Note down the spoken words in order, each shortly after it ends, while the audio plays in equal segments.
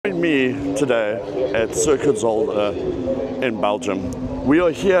Me today at Circuit Zolder in Belgium. We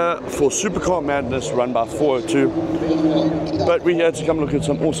are here for Supercar Madness run by 402, but we're here to come look at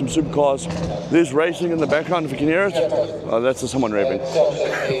some awesome supercars. There's racing in the background if you can hear it. Oh, that's just someone rapping.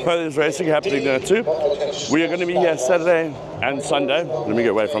 But there's racing happening there too. We are going to be here Saturday and Sunday. Let me get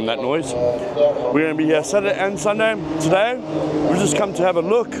away from that noise. We're going to be here Saturday and Sunday. Today we've just come to have a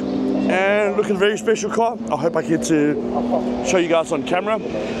look and look at a very special car. I hope I get to show you guys on camera.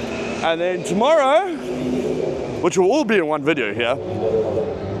 And then tomorrow, which will all be in one video here,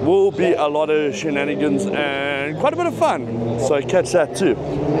 will be a lot of shenanigans and quite a bit of fun. So catch that too.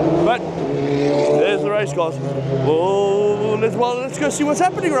 But there's the race cars. Well, let's go see what's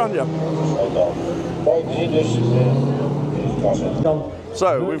happening around here.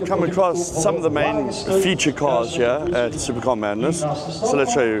 So we've come across some of the main feature cars here at Supercar Madness. So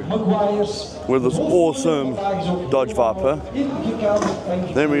let's show you. With this awesome Dodge Viper.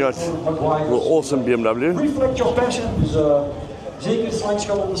 Then we got the awesome BMW.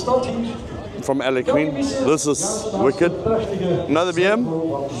 From LA Queen. This is wicked. Another BM.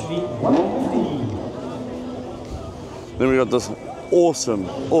 Then we got this awesome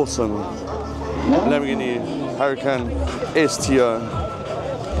Lamborghini Huracan STO.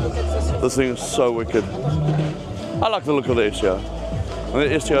 This thing is so wicked. I like the look of the STO. And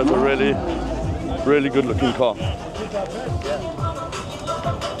the STO is a really good looking car.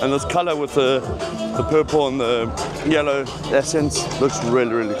 And this color with the purple and the yellow accents looks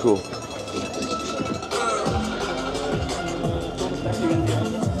really cool.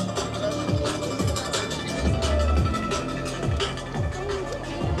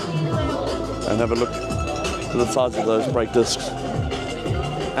 And have a look at the size of those brake discs.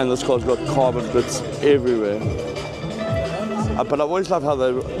 And this car's got carbon bits everywhere. But I've always loved how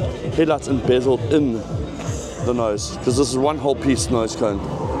the headlights embezzled in the nose, because this is one whole piece nose cone.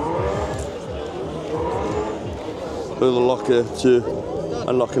 With a locker to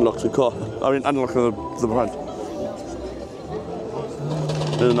unlock and lock the car. I mean, unlock the front.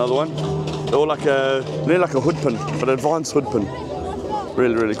 There's another one. They're all like they're like a hood pin, but advanced hood pin.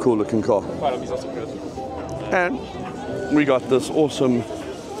 Really cool looking car. And we got this awesome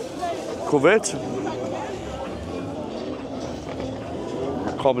Corvette.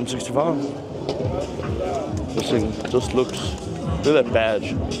 Carbon 65. This thing just looks, look at that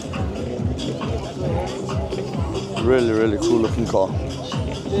badge. Really cool looking car.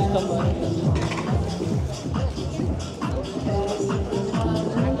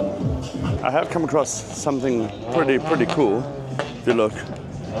 I have come across something pretty cool. If you look,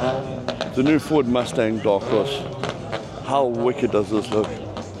 the new Ford Mustang Dark Horse. How wicked does this look?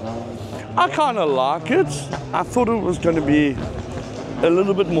 I kind of like it. I thought it was going to be a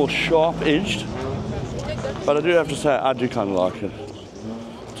little bit more sharp-edged, but I do have to say I do kind of like it.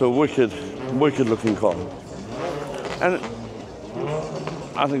 It's a wicked looking car. And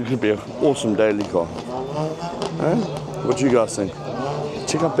I think it could be an awesome daily car. What do you guys think?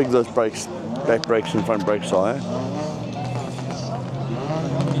 Check how big those brakes, back brakes and front brakes are.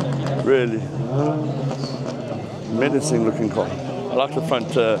 Really menacing looking car. I like the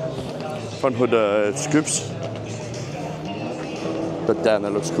front hood scoops. But damn,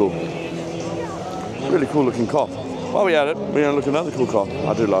 that looks cool. Really cool looking car. While we're at it, we're going to look at another cool car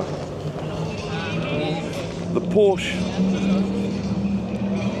I do like. The Porsche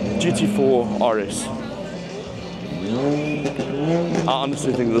GT4 RS. I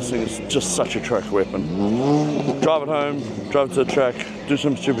honestly think this thing is just such a track weapon. Drive it home, drive to the track, do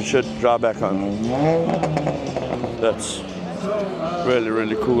some stupid shit, drive back home. That's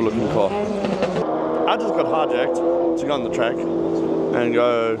really cool looking car. I just got hijacked to go on the track and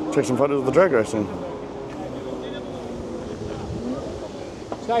go take some photos of the drag racing.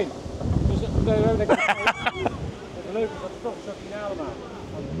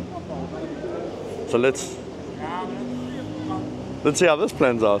 So let's see how this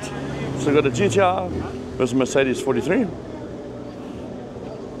plans out. So we've got a GTR versus Mercedes 43.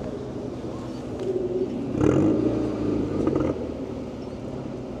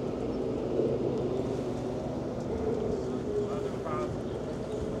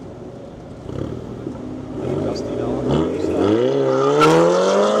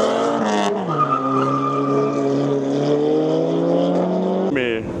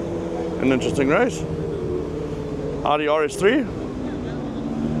 An interesting race. Audi RS3.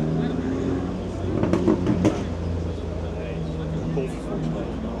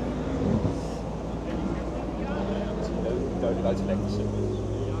 Let's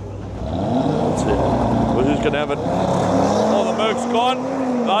see. Well, who's going to have it? Oh, the Merc's gone.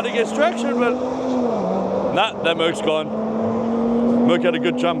 Audi gets traction, but nah, that Merc's gone. Merc had a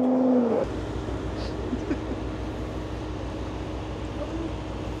good jump.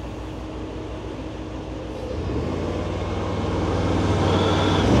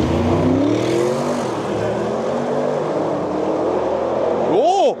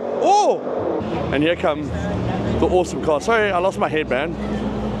 And here come the awesome car. Sorry, I lost my headband,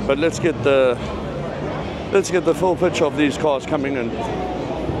 but let's get the full picture of these cars coming in.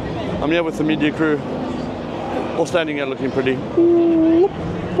 I'm here with the media crew, all standing here looking pretty.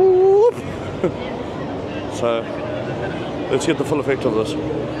 So let's get the full effect of this.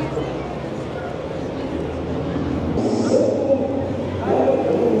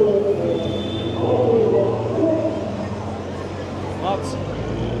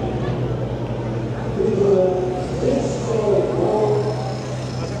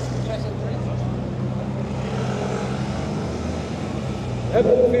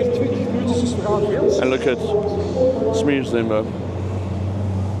 And look at Smears then, bro.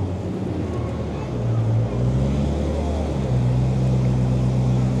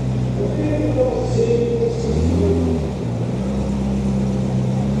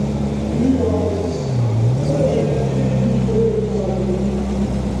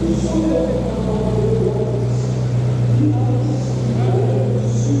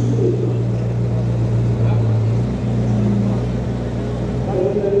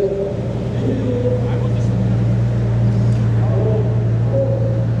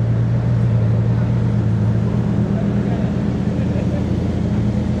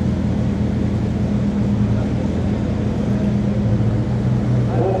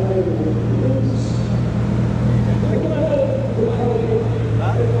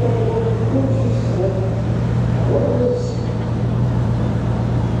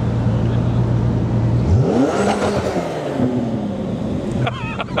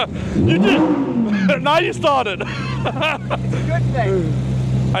 You did! Now you started! Good thing.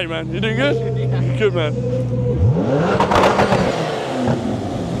 Hey man, you doing good? Yeah. Good man.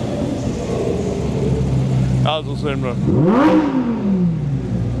 How's the same, bro?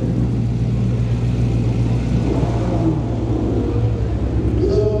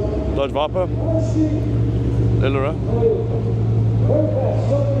 Dodge Viper. Illera.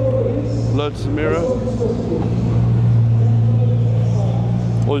 Lotus Samira.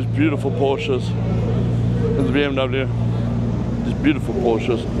 All these beautiful Porsches. There's the BMW. These beautiful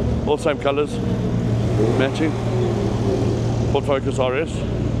Porsches. All the same colors. Matching. Ford Focus RS.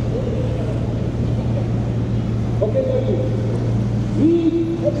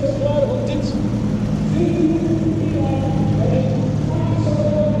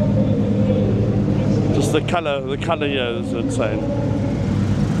 Just the color here is insane.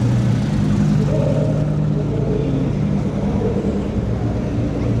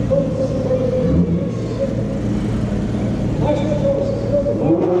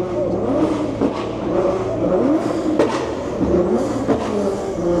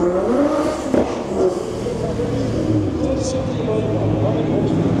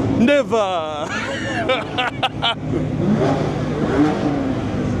 Never!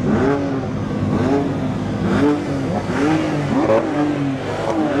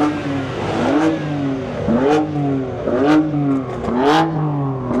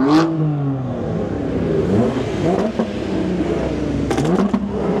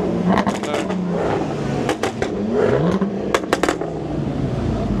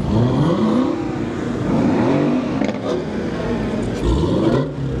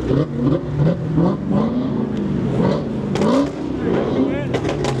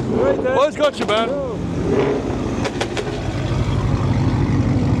 Always got you, man.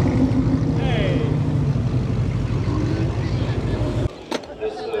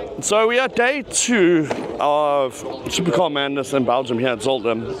 So we are day 2 of Supercar Madness in Belgium here at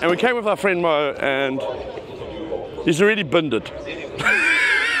Zolder, and we came with our friend Mo, and he's already binned it.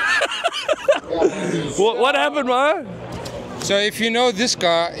 What happened, Mo? So if you know this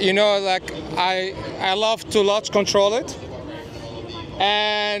car, you know, like I love to launch control it,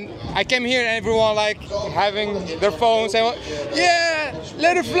 and I came here and everyone like having their phones and yeah,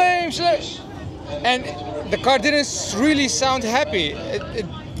 let it flames, and the car didn't really sound happy.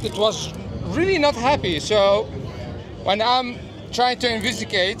 It was really not happy. So when I'm trying to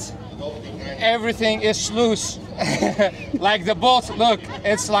investigate, everything is loose. Like the bolt, look,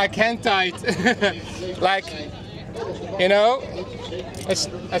 it's like hand tight. Like, you know,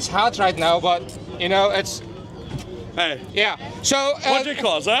 it's hot right now, but you know, it's. Hey. Yeah. So. What's your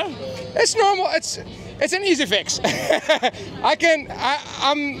cause, huh? It's normal. It's an easy fix.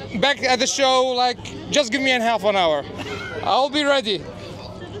 I'm back at the show. Like, just give me in half an hour. I'll be ready.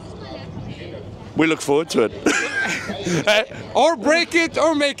 We look forward to it. Or break it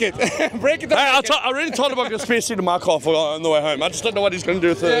or make it. Break it or make it. I really told him I could spare seat in my car on the way home. I just don't know what he's going to do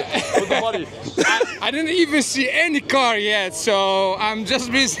with the body. I didn't even see any car yet, so I'm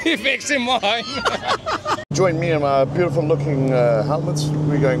just busy fixing mine. Join me in my beautiful looking helmets.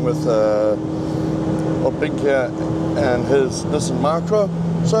 We're going with Big here and his Nissan Micro.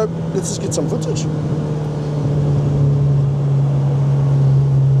 So let's just get some footage.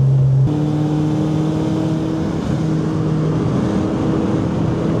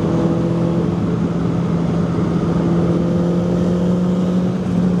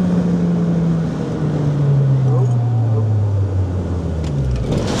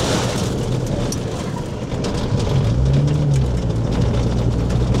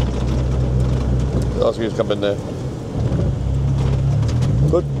 Ask you to come in there.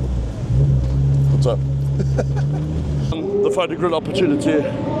 Good. What's up? The photo grid opportunity.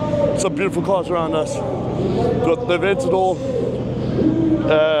 Some beautiful cars around us. Got the Aventador,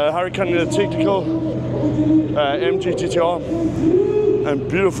 Hurricane Technical, MG GTR, and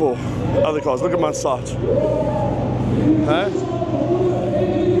beautiful other cars. Look at my sight. Huh?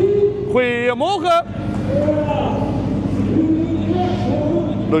 Goeiemorgen.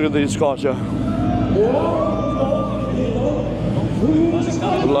 Look at these cars here.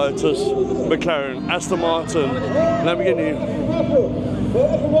 Lotus, McLaren, Aston Martin, Lamborghini.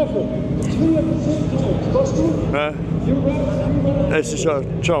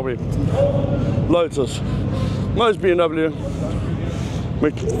 Xiaomi, Lotus, most BMW,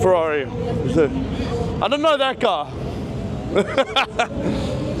 Ferrari. I don't know that car.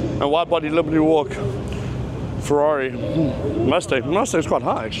 And wide body Liberty Walk, Ferrari, Mustang. Mustang's quite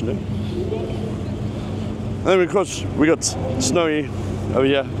high actually. And then of course we got Snowy over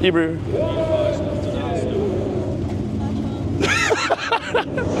here, Ebru.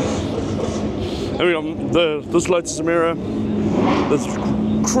 And we got this Lotus Emira, this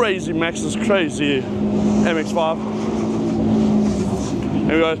crazy Maxus, crazy MX-5.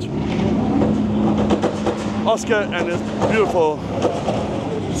 And we got Oscar and his beautiful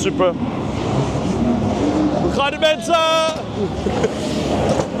Super. Kleine Mensa!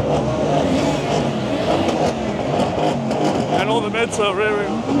 And all the Mensa are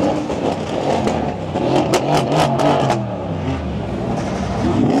rearing.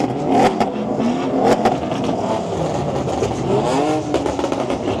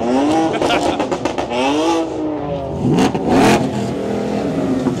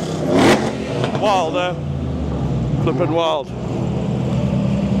 Wild, eh? Flippin' wild.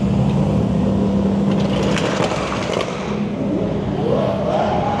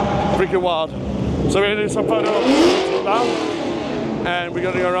 Freaking wild. So we're gonna do some photo now, and we're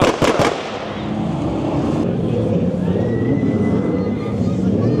gonna go around the track.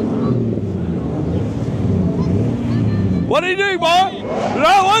 What are you doing, boy? No,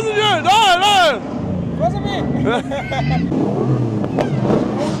 it wasn't you! No! Wasn't me!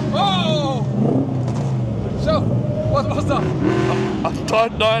 Oh! So, what was that? I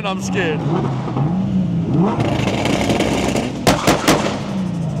don't know and I'm scared.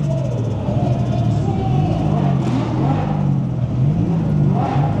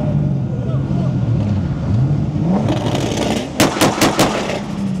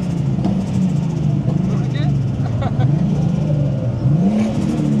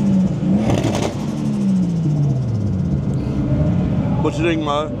 What you doing,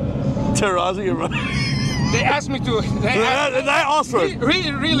 Mo? Terrorizing him, right? They asked me to. They asked for it.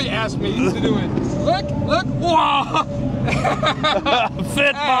 Really asked me to do it. Look, wow!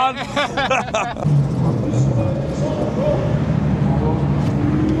 Fit, man!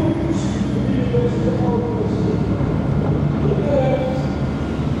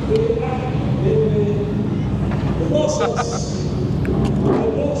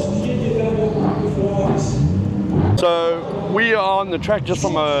 So we are on the track just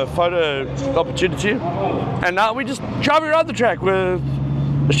from a photo opportunity, and now we just driving around the track with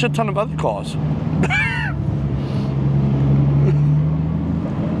a shit ton of other cars.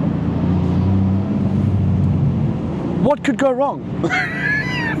 What could go wrong?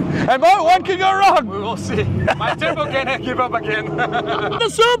 And what could go wrong? We will see. My turbo can't give up again. The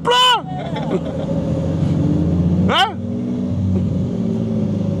Supra! Huh?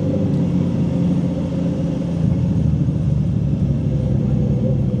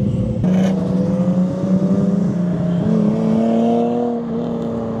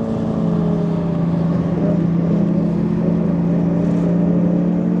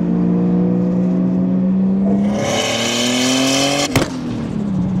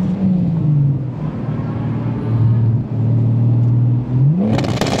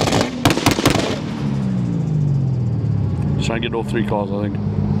 3 cars, I think.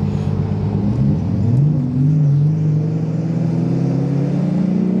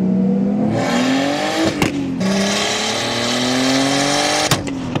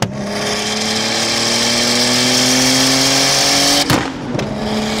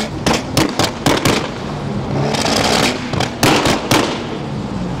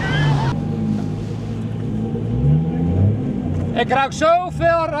 Ik ruik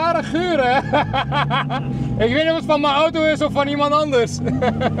zoveel rare geuren. Ik weet niet of het van mijn auto is of van iemand anders.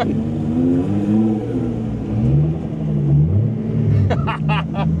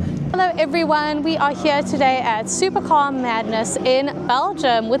 Hello everyone, we are here today at Supercar Madness in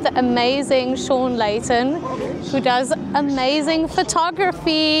Belgium with the amazing Sean Layton, who does amazing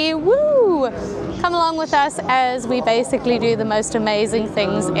photography. Woo! Come along with us as we basically do the most amazing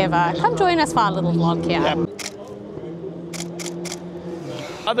things ever. Come join us for our little vlog here. Yep.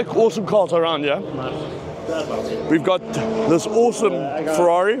 Other awesome cars around here. We've got this awesome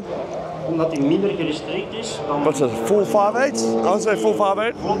Ferrari. Omdat hij minder gerestrikt is dan What's it, 458? I would say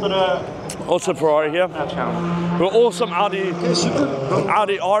 458. andere Also Ferrari here. uitgaan. We're awesome Audi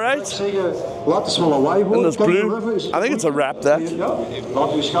R8 Zeggen, laat eens wel lawaai in horen. this Kan je blue. nog even? Is het I think goed? it's a wrap that. Ja, laten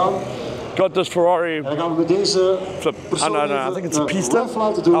we eens gaan. Got this Ferrari En dan gaan we met deze flip. persoon I know, I think it's a even, Pista. live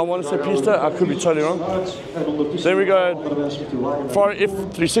laten doen. I want to say Pista, I could be totally wrong. En ondertussen There we go. onderwijs met uw wagen. Ferrari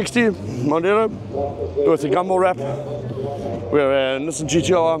F360 Mondeo with a gumball wrap. We have a Nissan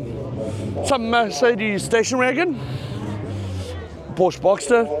GTR, some Mercedes station wagon, Porsche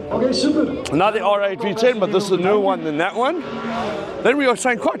Boxster, Oké, super. another R8 V10, but this is a newer one than that one. Then we got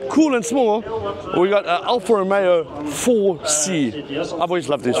something quite cool and small. We got an Alfa Romeo 4C. I've always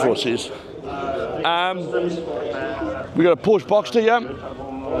loved these 4Cs. We got a Porsche Boxster here.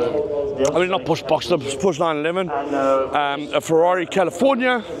 I mean, not Porsche Boxster, Porsche 911. A Ferrari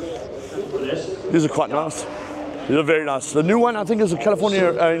California. These are quite nice. These are very nice. The new one, I think, is a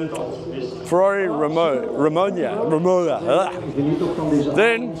California Ferrari Ramonia.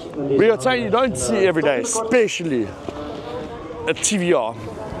 Then we got something you don't see every day, especially a TVR.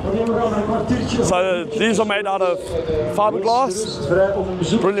 So these are made out of fiberglass.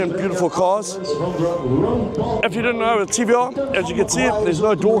 Brilliant, beautiful cars. If you didn't know, with TVR, as you can see, there's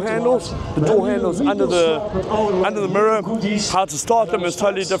no door handles. The door handles under the mirror. How to start them is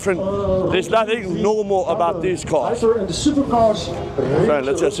totally different. There's nothing normal about these cars. En de supercars. So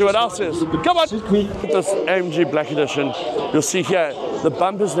let's just see what else is. Come on! This AMG Black Edition, you'll see here the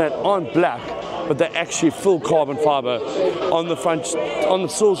bumpers that aren't black, but they're actually full carbon fiber on the front, on the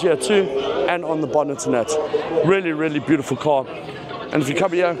sills here too, and on the bonnet and that. Really, really beautiful car. And if you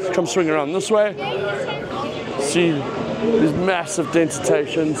come here, come swing around this way, see these massive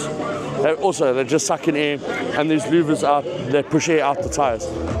dentations. They're just sucking air, and these louvers out, they push air out the tires.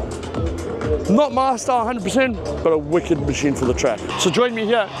 Not my style 100%, but a wicked machine for the track. So join me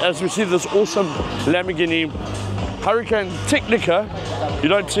here as we see this awesome Lamborghini Hurricane Technica. You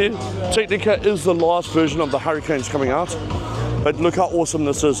don't see it. Technica is the last version of the Hurricanes coming out. But look how awesome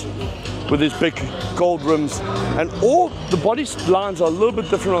this is with these big gold rims. And all the body lines are a little bit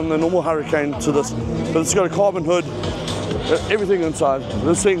different on the normal Hurricane to this. But it's got a carbon hood, everything inside.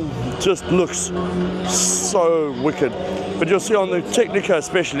 This thing just looks so wicked. But you'll see on the Technica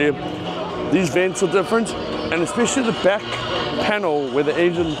especially, these vents are different. And especially the back panel where the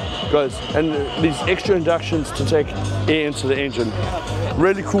engine goes, and these extra inductions to take air into the engine.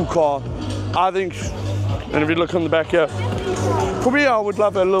 Really cool car, I think. And if you look on the back here, for me, I would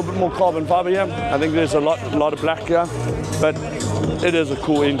love a little bit more carbon fiber here. I think there's a lot of black here, but it is a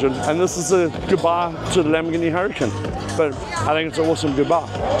cool engine. And this is a goodbye to the Lamborghini Hurricane, but I think it's an awesome goodbye.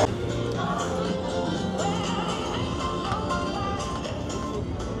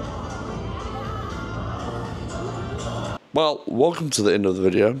 Well, welcome to the end of the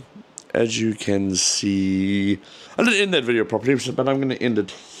video. As you can see, I didn't end that video properly, but I'm going to end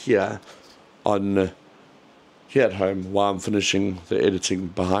it here here at home while I'm finishing the editing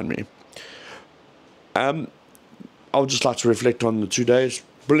behind me. I would just like to reflect on the 2 days.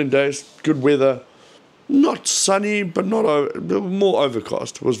 Brilliant days, good weather, not sunny, but not more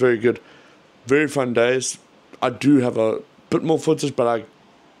overcast. It was very good, very fun days. I do have a bit more footage, but I'm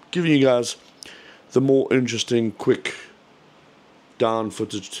giving you guys the more interesting, quick down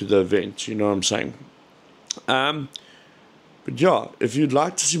footage to the event, you know what I'm saying. But yeah, if you'd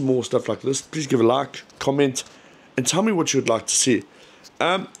like to see more stuff like this, please give a like, comment, and tell me what you'd like to see.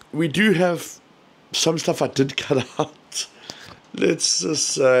 We do have some stuff I did cut out. Let's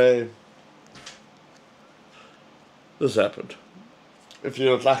just say this happened. If you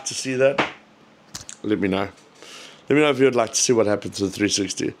would like to see that, let me know. Let me know if you would like to see what happened to the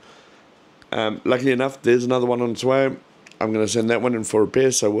 360. Luckily enough, there's another one on its way. I'm going to send that one in for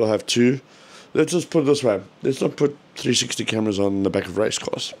repair, so we'll have 2. Let's just put it this way. Let's not put 360 cameras on the back of race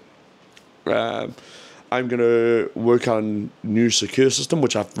cars. I'm going to work on a new secure system,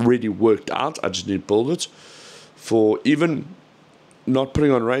 which I've already worked out. I just need to build it. For even not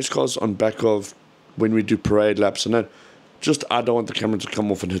putting on race cars on back of when we do parade laps and that. Just, I don't want the camera to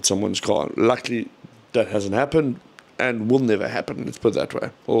come off and hit someone's car. Luckily, that hasn't happened and will never happen. Let's put it that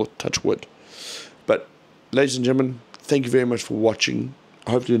way. Or touch wood. But, ladies and gentlemen, thank you very much for watching.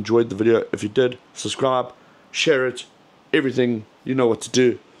 I hope you enjoyed the video. If you did, subscribe, share it, everything. You know what to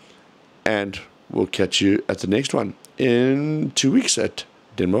do. And we'll catch you at the next one in 2 weeks at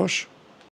Den Bosch.